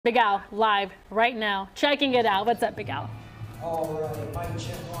Big Al, live right now, checking it out. What's up, Big Al? All right, mic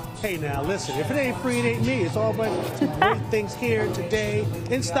check 1. Hey now, listen, if it ain't free, it ain't me. It's all about great things here today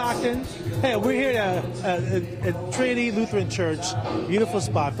in Stockton. Hey, we're here at Trinity Lutheran Church, beautiful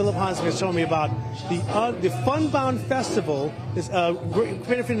spot. Philip Hans is going to show me about the Funbound Festival. Is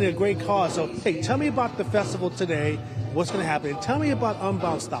benefiting a great cause. So, hey, tell me about the festival today, what's going to happen, and tell me about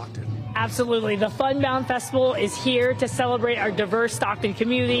Unbound Stockton. Absolutely. The Funbound Festival is here to celebrate our diverse Stockton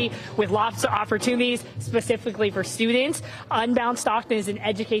community with lots of opportunities specifically for students. Unbound Stockton is an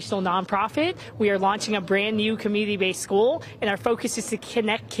educational nonprofit. We are launching a brand new community-based school, and our focus is to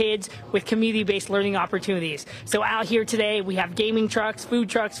connect kids with community-based learning opportunities. So out here today, we have gaming trucks,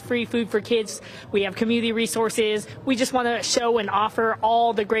 free food for kids. We have community resources. We just want to show and offer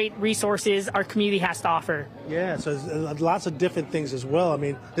all the great resources our community has to offer. Yeah, so there's lots of different things as well. I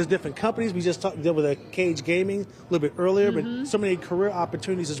mean, there's different companies. We just dealt with a Cage Gaming a little bit earlier, but so many career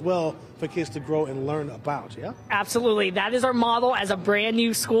opportunities as well for kids to grow and learn about, yeah? Absolutely. That is our model as a brand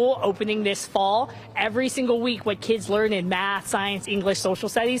new school opening this fall. Every single week, what kids learn in math, science, English, social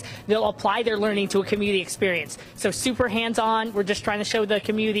studies, they'll apply their learning to a community experience. So super hands-on. We're just trying to show the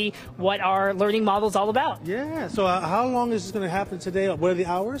community what our learning model is all about. Yeah, so how long is this going to happen today? What are the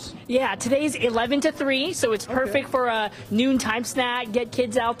hours? Yeah, today's 11 to 3, so it's perfect for a noontime snack. Get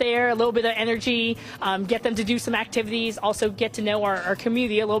kids out there, a little bit of energy, get them to do some activities, also get to know our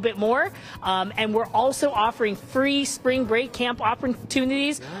community a little bit more. And we're also offering free spring break camp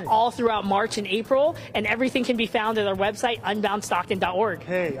opportunities all throughout March and April, and everything can be found at our website, unboundstockton.org.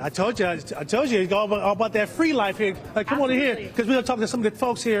 Hey, I told you, it's all about that free life here. Come on in here, because we're going to talk to some of the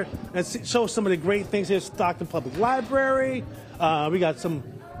folks here and show some of the great things here at Stockton Public Library. We got some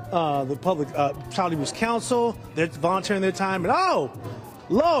the Public Child Abuse Council. They're volunteering their time, and oh,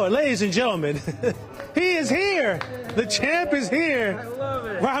 Lord, ladies and gentlemen, he is here. The champ is here. I love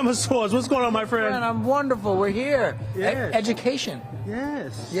it. Rhinosaurus, what's going on, my friend? Man, I'm wonderful. We're here. Yes. Education.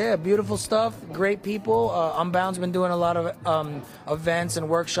 Yes. Yeah, beautiful stuff. Great people. Unbound's been doing a lot of events and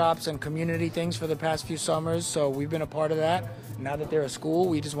workshops and community things for the past few summers, so we've been a part of that. Now that they're a school,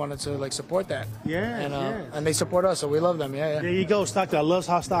 we just wanted to support that. Yeah, and they support us, so we love them. Yeah. There you go, Stockton. I love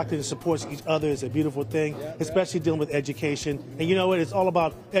how Stockton supports each other. It's a beautiful thing, especially dealing with education. And you know what? It's all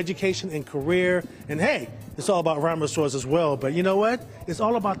about education and career. And hey, it's all about Rhinosaurus as well. But you know what? It's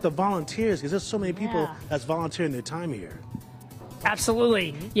all about the volunteers, because there's so many people that's volunteering their time here.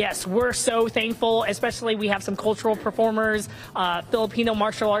 Absolutely. Yes, we're so thankful, especially we have some cultural performers, Filipino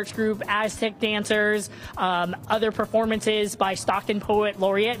martial arts group, Aztec dancers, other performances by Stockton Poet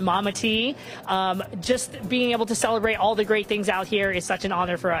Laureate, Mama T. Just being able to celebrate all the great things out here is such an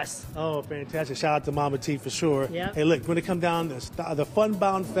honor for us. Oh, fantastic. Shout out to Mama T for sure. Yep. Hey, look, when they come down, the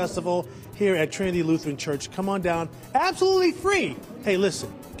Funbound Festival here at Trinity Lutheran Church, come on down. Absolutely free. Hey,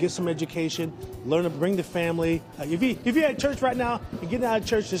 listen, get some education, learn to bring the family. If you're at church right now and getting out of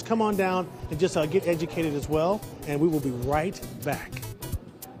church, just come on down and just get educated as well, and we will be right back.